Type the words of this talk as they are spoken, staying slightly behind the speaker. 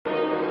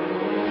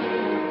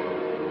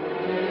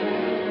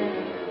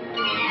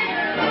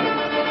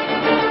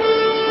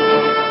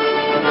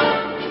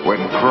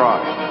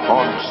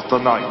haunts the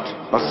night.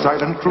 A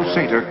silent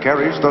crusader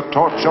carries the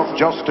torch of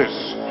justice.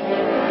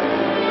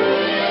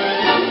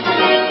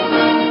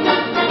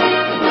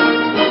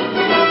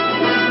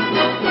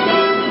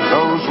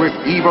 Those with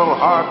evil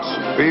hearts,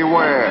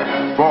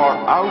 beware, for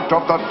out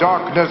of the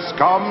darkness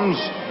comes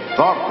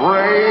the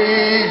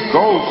Grey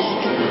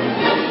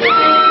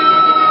Ghost.